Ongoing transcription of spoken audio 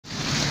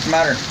What's the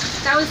matter?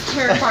 That was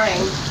terrifying.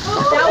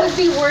 That was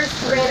the worst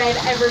rain I've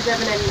ever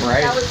driven in.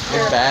 Right? That was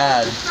It's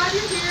bad.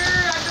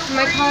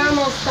 My car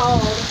almost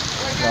stalled.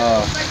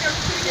 Oh.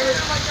 The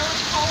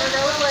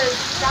road was,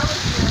 that was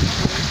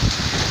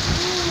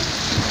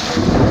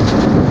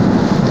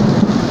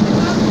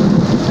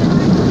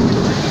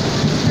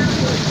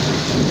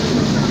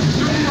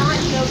I'm not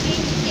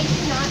joking. It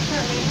did not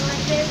start raining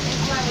like this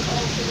until I was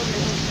all over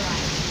the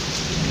drive.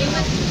 It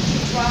was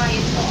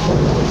dry until all.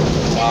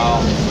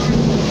 Wow.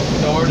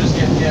 So we're just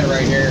getting hit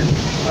right here.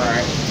 All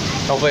right.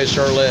 Hopefully it's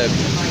short-lived.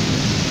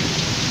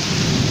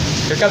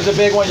 Here comes a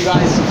big one, you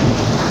guys.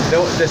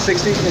 The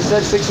 60. It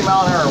said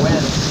 60-mile-an-hour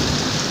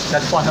winds.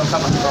 That's why I'm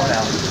cutting my phone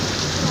out.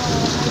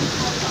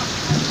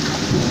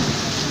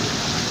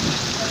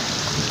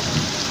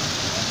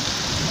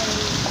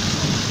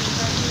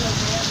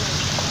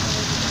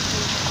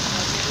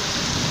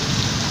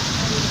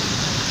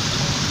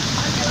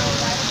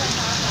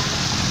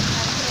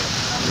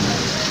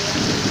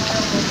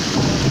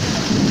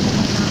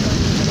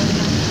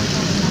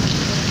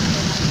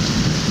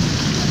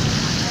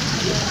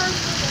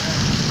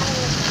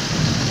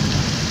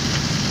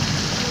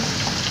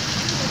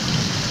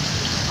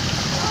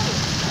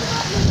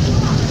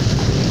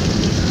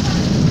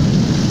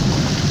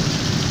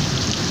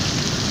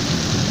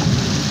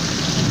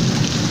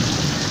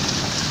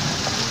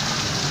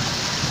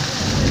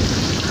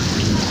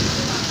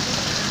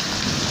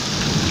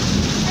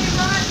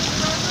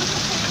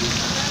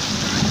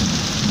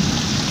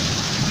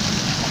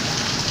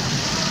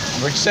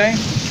 What'd you say?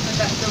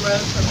 That's the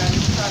road for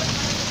Ben's truck.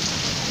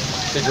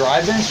 The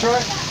drive-in truck?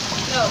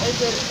 No, is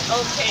it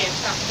okay?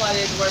 It's not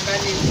flooded where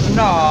Ben needs to.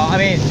 No, I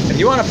mean, if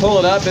you want to pull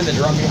it up in the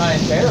drum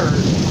behind Taylor,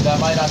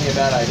 that might not be a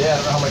bad idea. I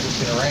don't know how much it's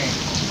going to rain.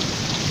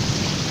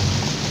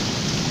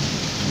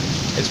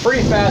 It's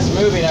pretty fast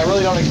moving. I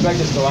really don't expect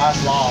this to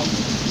last long.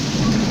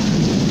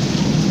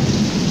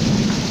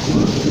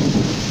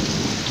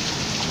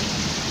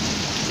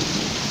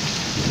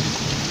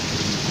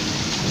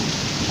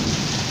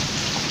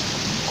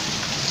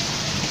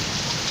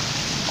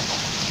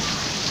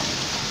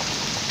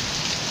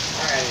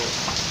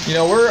 You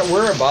know,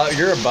 we're above.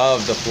 You're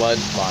above the flood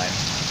line.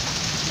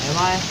 Am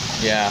I?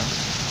 Yeah.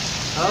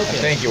 Okay.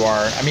 I think you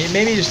are. I mean,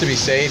 maybe just to be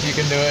safe, you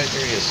can do it.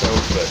 You're gonna get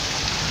soaked, but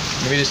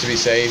maybe just to be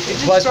safe.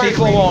 Plus,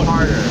 people won't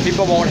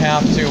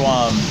have to.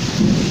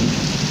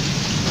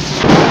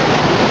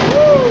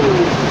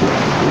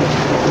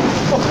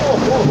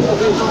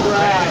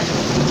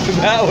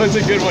 That was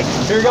a good one.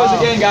 Here goes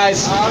again,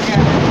 guys. Okay.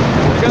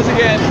 Here goes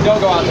again.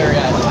 Don't go out there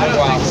yet. I don't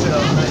go out. think so.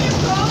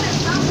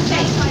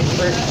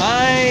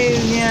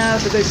 Yeah,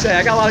 that's what they say.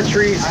 I got a lot of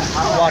trees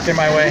blocking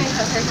my way.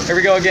 Here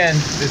we go again.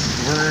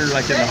 We're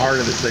like in the heart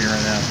of this thing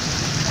right now.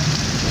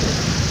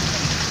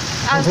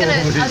 I was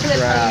gonna tell you,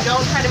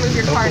 don't try to move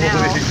your car now.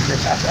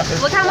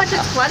 Look how much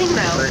it's flooding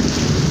though.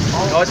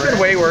 Oh, it's been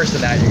way worse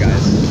than that, you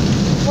guys.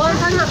 Well, I'm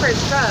talking about for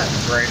his truck.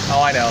 Right.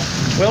 Oh, I know.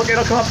 Well,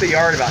 it'll come up the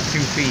yard about 2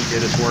 feet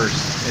at its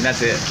worst, and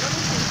that's it.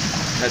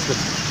 That's the.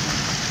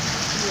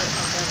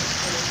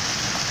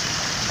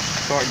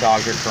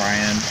 Dogs are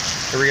crying.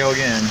 Here we go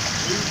again.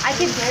 I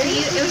could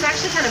see, it was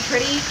actually kind of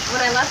pretty. When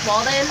I left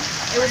Walden,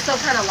 it was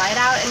still kind of light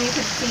out, and you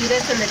could see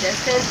this in the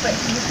distance, but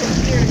you could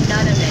hear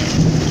none of it.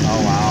 Oh,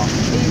 wow.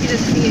 And you could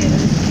just see it. It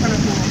was kind of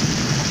cool.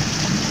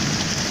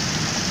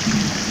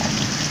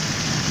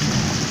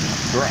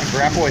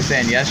 Grandpa was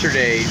saying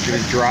yesterday it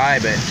was dry,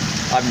 but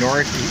up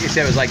north, he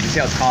said it was like, you see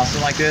how it's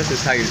constant like this?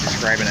 That's how he was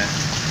describing it.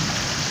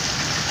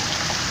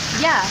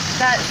 Yeah,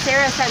 that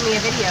Sarah sent me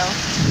a video.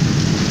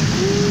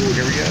 Ooh,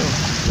 here we go.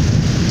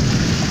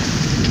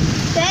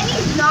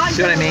 Benny's not.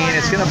 See what I mean?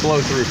 It's gonna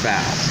blow through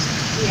fast.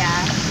 Yeah.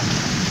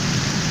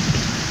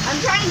 I'm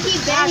trying to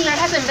keep Gosh, Benny. there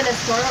hasn't been a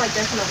storm like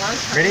this in a long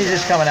time. Benny's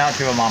just coming out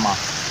to a mama.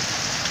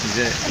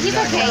 He's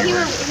not okay. going He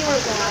anywhere.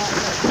 won't go out.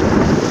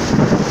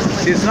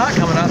 See, it's not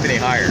coming up any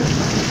higher.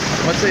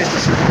 What's this?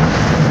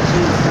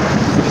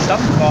 Did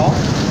something fall?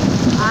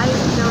 I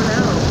don't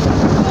know.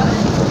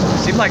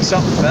 Seemed like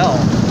something fell.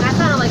 That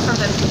sounded like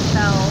something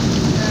fell.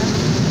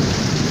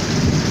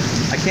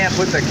 I can't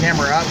put the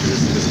camera up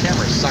because this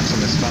camera sucks on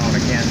this phone. I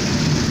can't.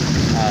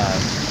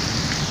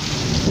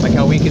 Like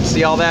how we can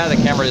see all that, the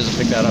camera doesn't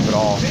pick that up at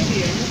all. Hey,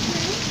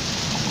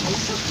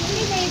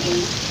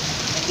 baby.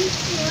 Are you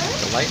sure?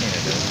 The lightning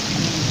it does.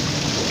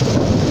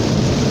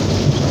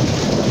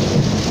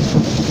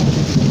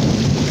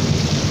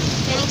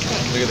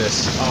 Anything. Look at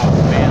this. Oh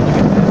man, look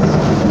at this.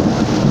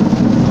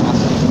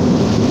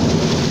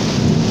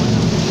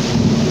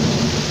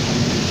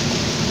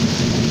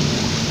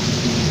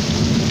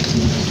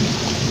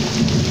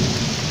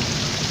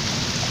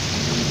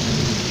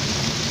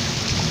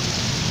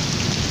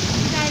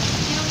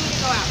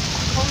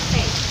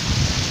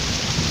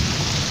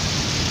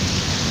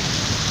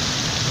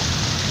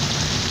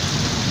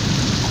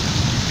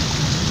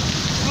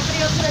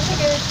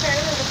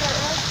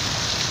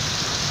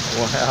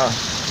 Wow.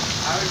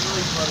 I was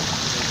really close.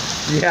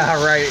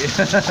 Yeah, right.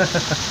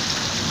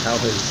 That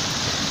was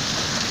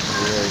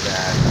really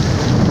bad.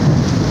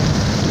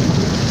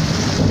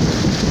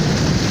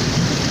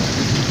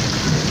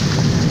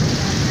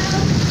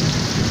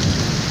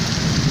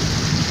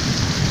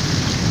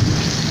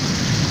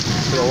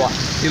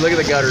 See, look at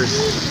the gutters.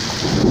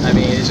 I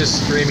mean, it's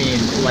just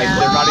streaming. Like Yeah.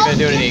 they're not even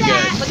doing any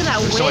good. Look at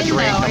that There's so much wind,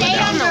 rain though. coming Are you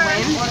down. on the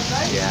wind?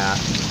 Yeah.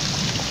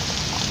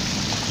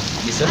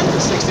 He said it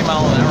was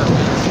 60-mile-an-hour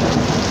winds.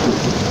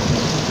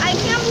 I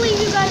can't believe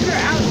you guys are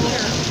out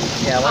here.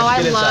 Yeah, let's Oh,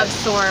 I get love inside.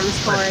 storms,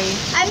 Corey.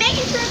 I'm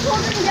making sure Cole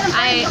doesn't get a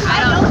I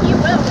know don't- you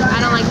will. I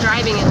don't like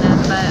driving in them,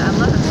 but I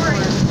love a storm.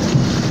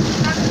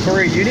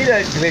 Corey, you need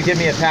to give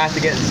me a path to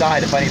get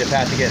inside if I need a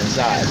path to get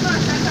inside.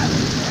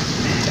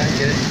 Can I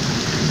get it?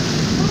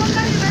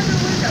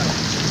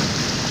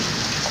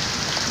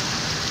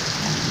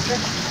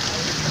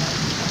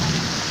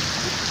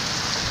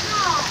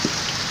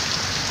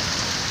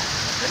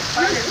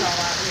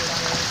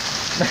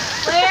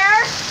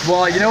 Where?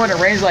 Well, you know when it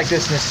rains like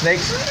this, and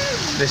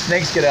the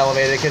snakes get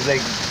elevated because they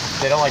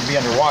don't like to be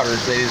underwater,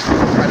 so they just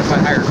try to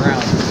find higher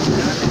ground.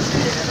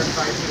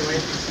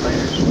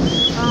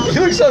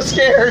 You look so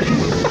scared.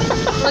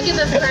 Look at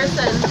this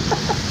person.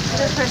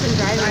 This person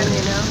driving,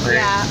 you know?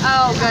 Great. Yeah.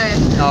 Oh, good.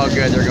 Oh,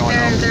 good, they're going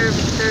home.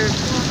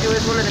 It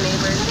was one of the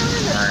neighbors.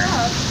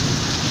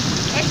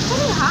 It's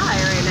pretty high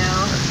right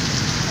now.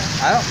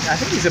 I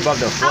think he's above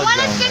the flood I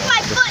want to zone, stick though,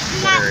 my the foot in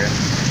that area.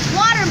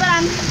 water, but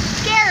I'm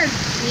scared.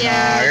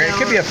 Yeah. It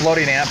could be a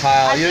floating ant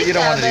pile. You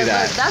don't want to do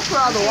that. That's where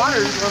all the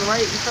water's going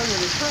right in front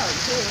of the truck,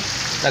 too.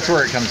 That's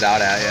where it comes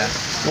out at, yeah.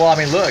 Well, I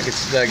mean, look,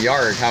 it's the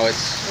yard, how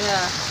it's,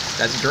 Yeah.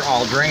 that's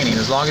all draining.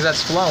 As long as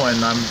that's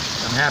flowing, I'm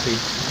happy.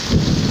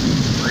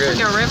 We're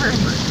It's good. like a river.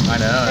 I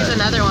know. There's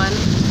another one.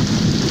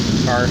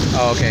 Car.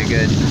 Oh, okay,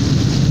 good.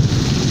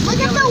 Look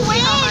at the See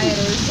how high wind.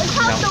 it is. Look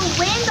how No. the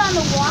wind on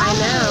the water. I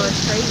know. It's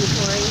crazy,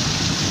 Corey.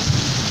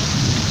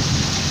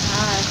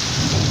 Gosh.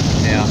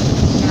 Yeah.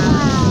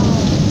 Wow.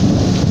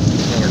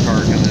 Another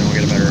car coming in, we'll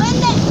get a better. When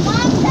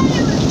Mom said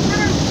it was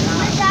gonna,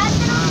 when Dad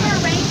said it was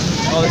gonna rain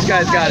today. Oh, this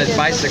guy's got his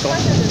bicycle.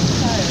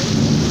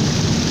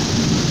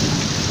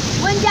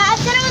 When Dad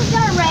said it was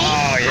gonna rain,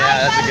 Oh, yeah,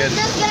 I that's thought a it was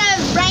good- just gonna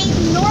rain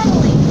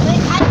normally. But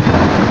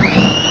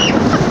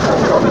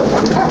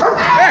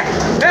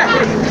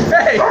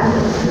Hey!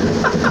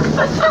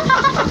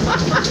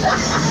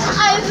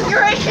 I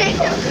screamed.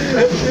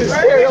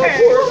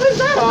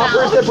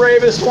 Copper's the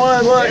bravest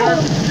one, look.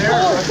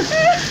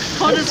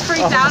 Cole just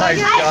freaked Oh out. my I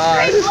guess. God.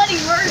 I screamed bloody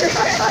murder.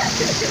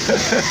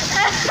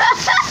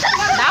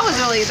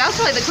 That's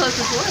probably the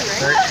closest one,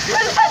 right?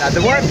 Now,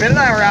 the one, Ben and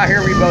I were out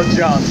here, we both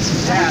jumped.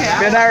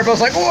 Ben and I were both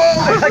like, whoa!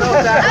 Like,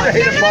 I'm ready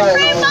to scared of fall. a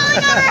tree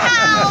falling on our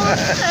house.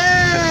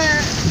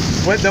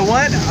 But the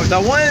one,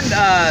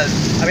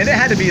 I mean, it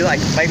had to be like,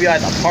 maybe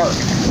like a park.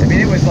 I mean,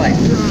 it was like,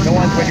 the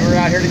ones when you were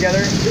out here together,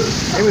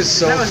 it was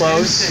so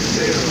close.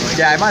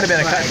 Yeah, it might have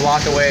been a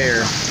block away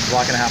or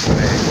block and a half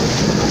away.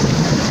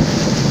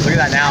 Look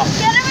at that now.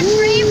 Scared of a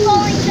tree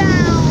falling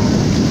down.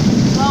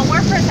 Well,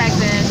 we're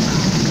protected.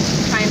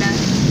 Kinda.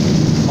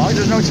 As long as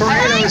there's no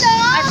tornadoes.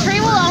 A tree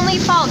will only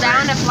fall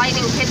down if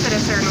lightning hits it a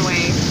certain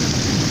way.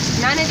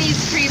 None of these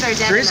trees are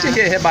dead Trees can enough.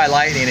 get hit by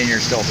lightning and you're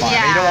still fine.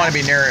 I mean, you don't Yeah. want to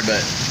be near it,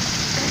 but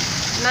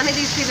None of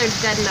these trees are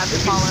dead enough to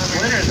fall over.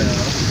 Winter though.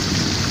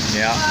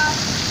 yeah.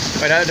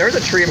 But there was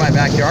a tree in my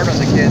backyard when I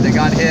was a kid that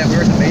got hit. We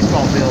were at the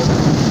baseball field.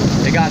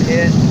 It got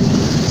hit.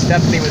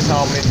 Stephanie was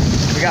home.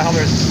 We got home.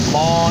 There was this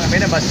long, I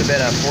mean, it must have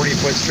been a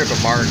 40-foot strip of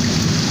bark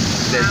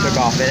that took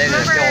off. It ended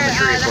up Remember killing the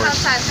tree, of the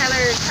course. house that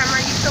Tyler Tremor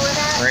used to live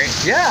at? Right?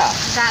 Yeah.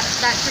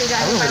 That tree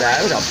got I hit remember by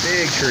that. It was lightning. a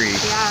big tree.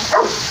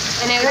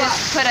 Yeah. And it would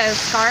just put a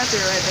scar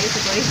through it,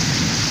 basically.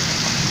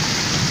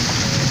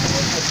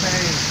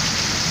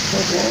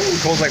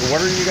 Cole's like,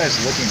 what are you guys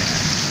looking at?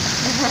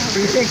 What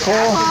do you think, Cole?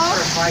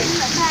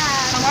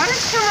 The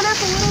water's coming up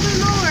a little bit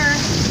more.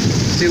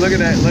 See, look at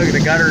that. Look at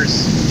the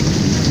gutters.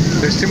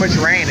 There's too much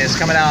rain. It's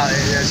coming out.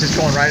 It's just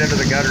going right under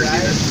the gutters.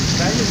 Even.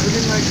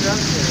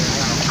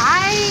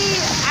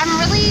 I'm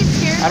really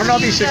scared. I don't know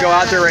if you should go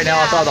out there right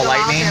now with all the go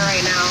out lightning. there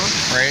right now.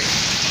 Right?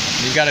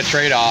 You got a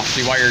trade-off.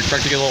 Do you want your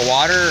truck to get a little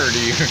water, or do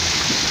you?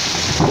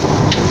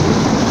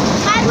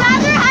 I'd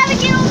rather have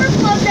it get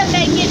overflowed than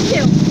make it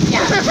too.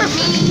 Yeah, for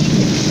me,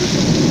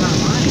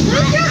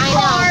 Lose your I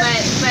car.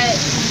 know, but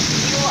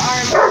you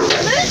are.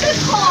 Lose your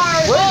car.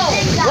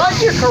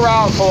 What's your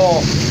corral, Cole?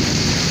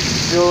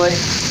 Julie?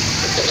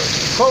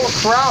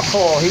 Corral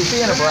Cole. He's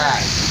being a brat.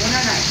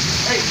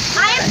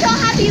 I am so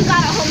happy you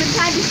got it home in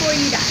time before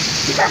you died.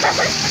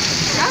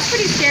 That was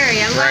pretty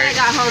scary. I'm glad I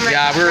got home right.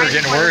 Yeah, we were right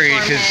getting before the worried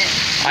storm because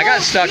hit. I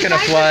got stuck in a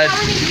flood. You guys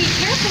were telling me to be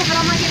careful, but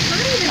I'm like, it's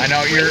not even. I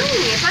know you're.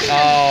 raining. It's not even,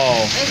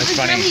 Oh, it that's was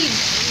funny. Really,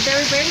 there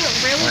was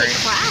barely Right.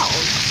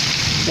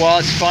 clouds. Well,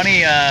 it's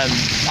funny.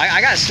 I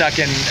got stuck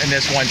in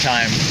this one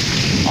time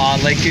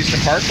on Lake Houston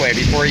Parkway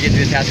before you get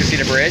to the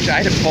Tascasita Bridge.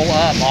 I had to pull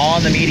up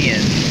on the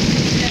median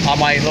on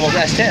my little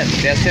S10,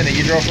 the S10 that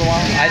you drove for a while.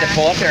 I had to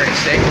pull up there and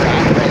stay for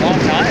a long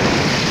time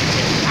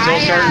until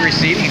it started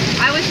receding.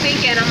 I was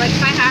thinking, I'm like,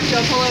 if I have to,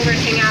 I'll pull over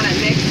and hang out at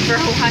Nick's for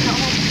a while.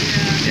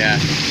 Yeah,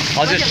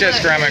 I'll just Look at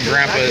Grandma and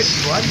Grandpa's.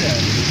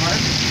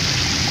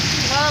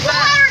 Well, but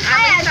Water at least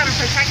kayak. I'm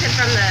protected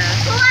from the.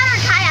 Pull out our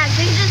kayak.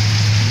 They just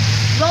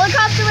roll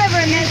across the river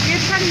and then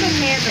truck's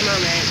okay at the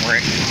moment.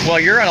 Right. Well,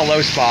 you're on a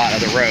low spot of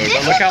the road, This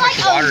but look is how much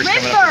like a water is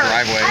coming up river. the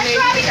driveway. I'm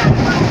driving on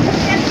the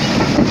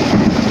road.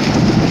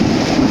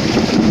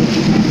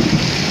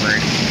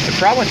 Right. The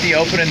problem with the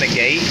opening the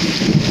gate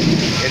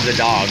is the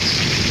dogs.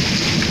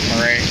 All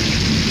right.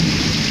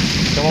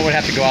 Someone would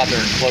have to go out there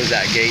and close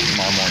that gate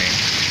tomorrow morning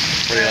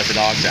before they let the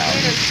dogs out. I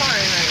mean, it's fine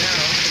right now.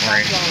 It's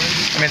Right. all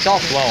flowing. I mean, it's all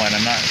flowing.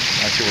 I'm not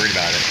too worried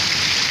about it.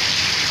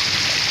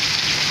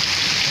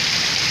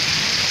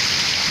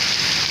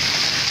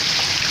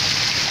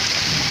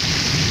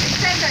 It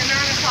says at 9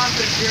 o'clock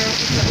it's 0%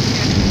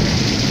 chance.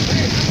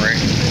 Right.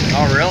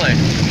 Oh, really?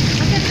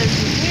 Look at this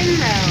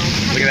window.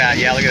 Look at that.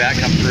 Yeah, look at that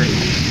come through.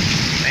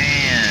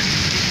 Man.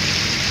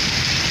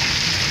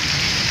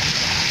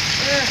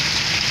 Ugh.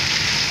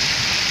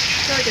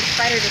 I feel like a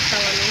spider just fell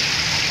on me.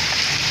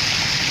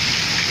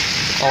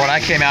 Oh, when I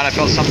came out, I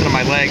felt something on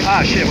my leg.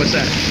 Ah, shit. What's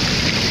that?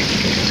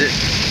 Is it?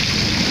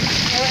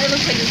 Oh, it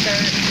looks like it's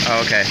dirt.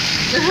 Oh, okay.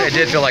 It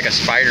did feel like a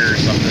spider or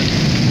something.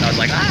 I was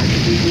like, ah.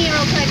 Excuse me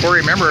real quick. Corey,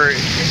 remember, if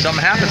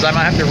something happens, I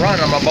might have to run.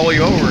 I'm gonna bowl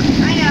you over.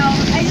 I know.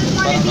 I just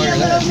want I to don't be know a your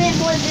little limit.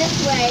 bit more this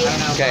way.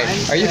 Okay.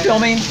 Are you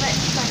filming?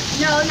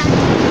 No, not.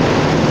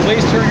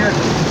 Please turn your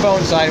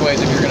phone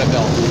sideways if you're gonna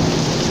film.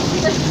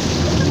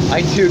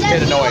 I too get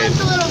Just annoyed. wants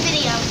a little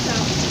video, so.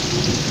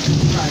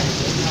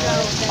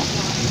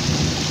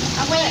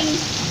 I'm waiting.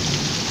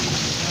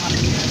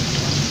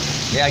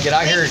 Yeah, get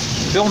out here,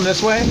 film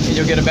this way, and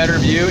you'll get a better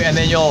view, and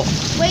then you'll.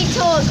 Wait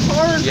till a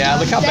car. Yeah,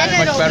 look how then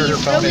much it'll better be her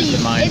phone is really,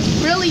 than mine. It's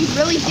really,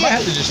 really I good. might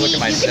have to just look at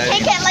my You can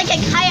take settings. it like a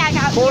kayak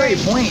out Corey,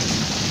 here. point.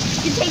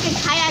 You can take a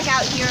kayak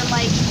out here,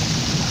 like.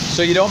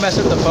 So you don't mess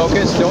up the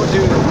focus. Don't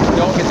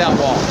get that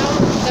wall.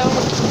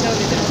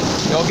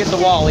 Don't get the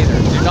wall either.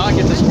 Do not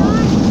get this wall.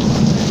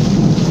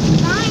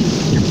 Fine.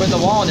 You're putting the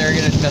wall in there,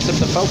 you're gonna mess up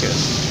the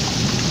focus.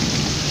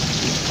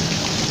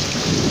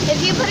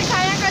 If you put a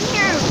kayak on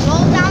here and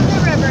roll down the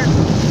river,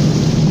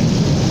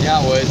 Yeah,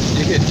 it would.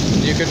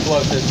 You could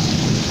float this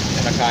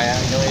in a kayak.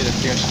 You don't need to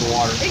finish the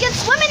water. you can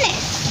swim in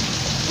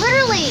this.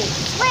 Literally,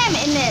 swim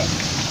in this.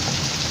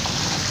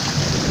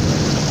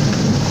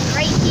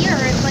 Right here,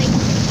 it's like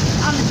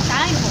on the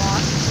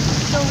sidewalk.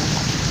 So,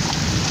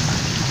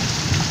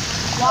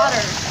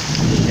 water.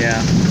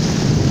 Yeah.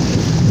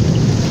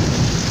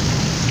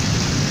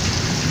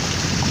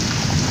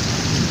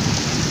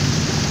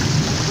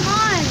 Come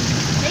on,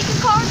 make a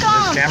car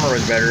come. This camera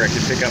was better. I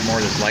could pick up more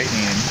of this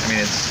lightning. I mean,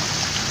 it's.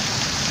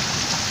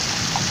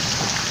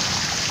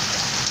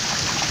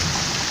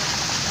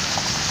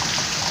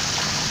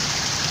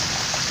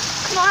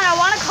 Come on, I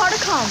want a car to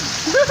come.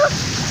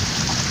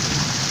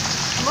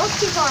 Most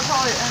people are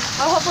probably,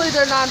 hopefully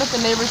they're not at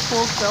the neighbor's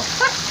pool still.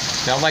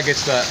 Sounds like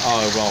it's the.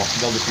 Oh well,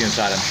 they'll just be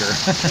inside, I'm sure.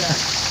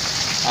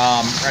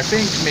 I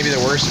think maybe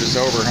the worst is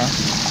over, huh?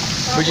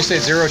 Would you say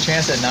 0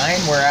 chance at 9?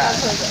 Where at?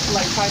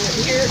 Like kind of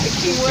here at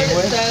Kingwood,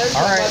 Kingwood? it says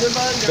All right. weather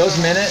bug. Those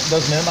minute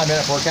by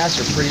minute forecasts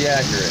are pretty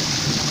accurate.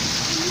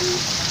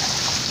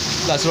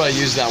 That's what I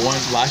used that one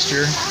last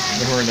year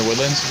when we were in the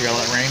woodlands. We got all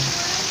that rain.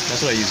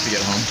 That's what I used to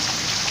get home.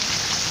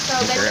 So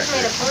they just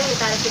made a point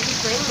that if it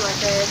keeps raining like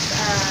this,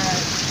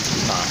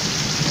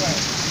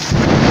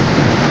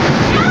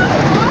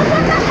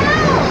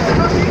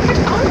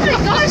 oh my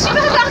gosh, you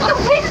guys knocked the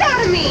wind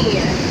out of me!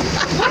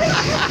 What is,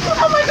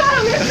 oh my god,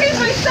 I'm gonna freeze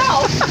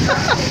myself!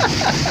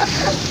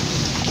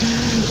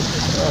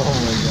 Oh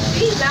my god.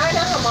 See, now I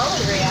know how Mom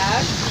would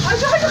react. I'm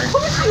trying to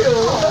push you.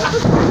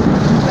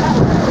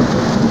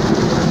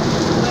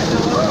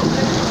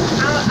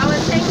 I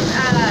was saying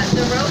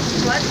the road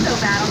flooded so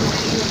bad on the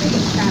way to the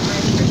beach that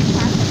we're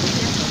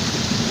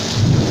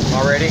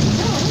Already?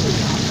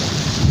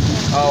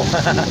 Oh.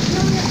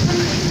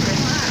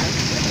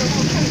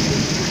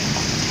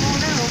 Oh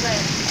no, but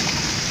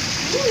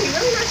you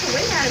really knocked the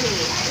wind out of me.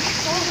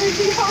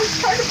 I was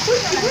trying to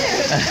push you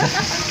in.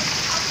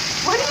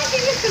 What do you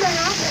think is gonna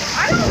happen?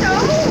 I don't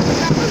know.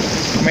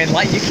 I mean,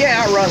 you can't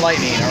outrun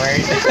lightning, all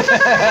right?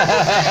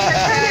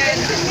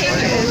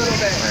 Maybe a little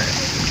bit.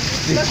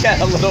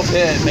 Yeah, a little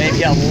bit,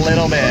 maybe a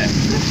little bit.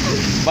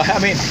 But I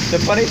mean, the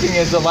funny thing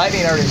is the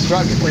lightning already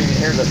struck before you even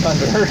hear the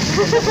thunder.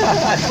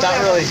 It's not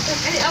really.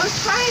 And I was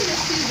trying to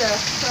see the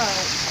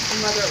front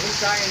and whether it was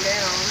dying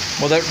down.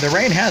 Well, the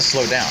rain has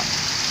slowed down.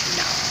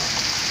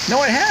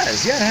 No, it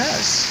has. Yeah, it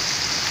has.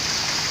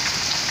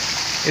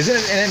 Isn't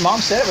it? And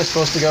Mom said it was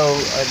supposed to go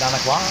at 9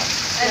 o'clock.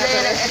 And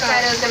then it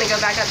said it was gonna go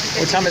back up to 50.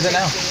 What time is it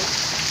now?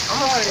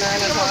 Almost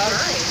 9 o'clock.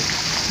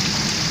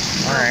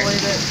 All right.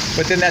 Believe it.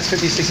 But then that's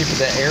 50, 60 for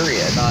the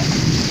area, not,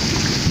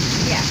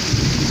 Yeah.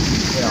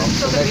 you know,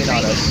 so Still gonna maybe be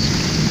not raining. us.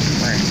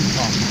 All right.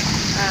 Oh.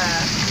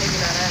 Maybe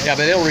not us. Yeah,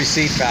 but it'll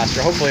recede faster.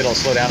 Hopefully it'll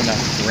slow down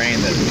enough to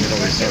rain that it'll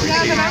start Yeah,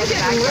 receding. but I'm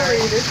getting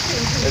worried.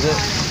 Is it?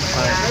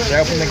 All right. Should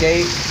I open the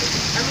gate?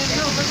 I mean,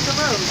 no, look at the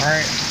road. All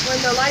right. When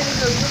the lightning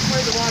goes, look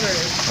where the water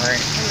is. All right.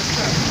 On the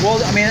truck. Well,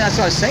 I mean, that's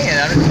what I was saying.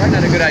 It's probably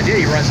not a good idea.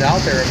 He runs out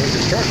there and moves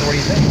his truck. What do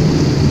you think?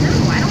 No,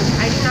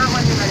 I do not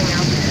want him running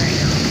out there right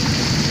now.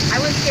 I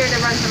was scared to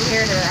run from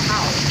here to the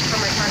house, from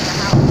my car to the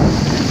house.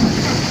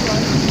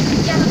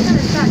 Yeah, that's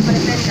gonna suck, but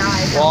it then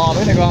dies. Well, I'm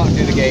gonna go out and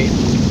do the gate.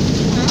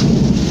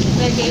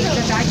 The gate,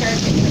 the backyard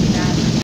is pretty bad.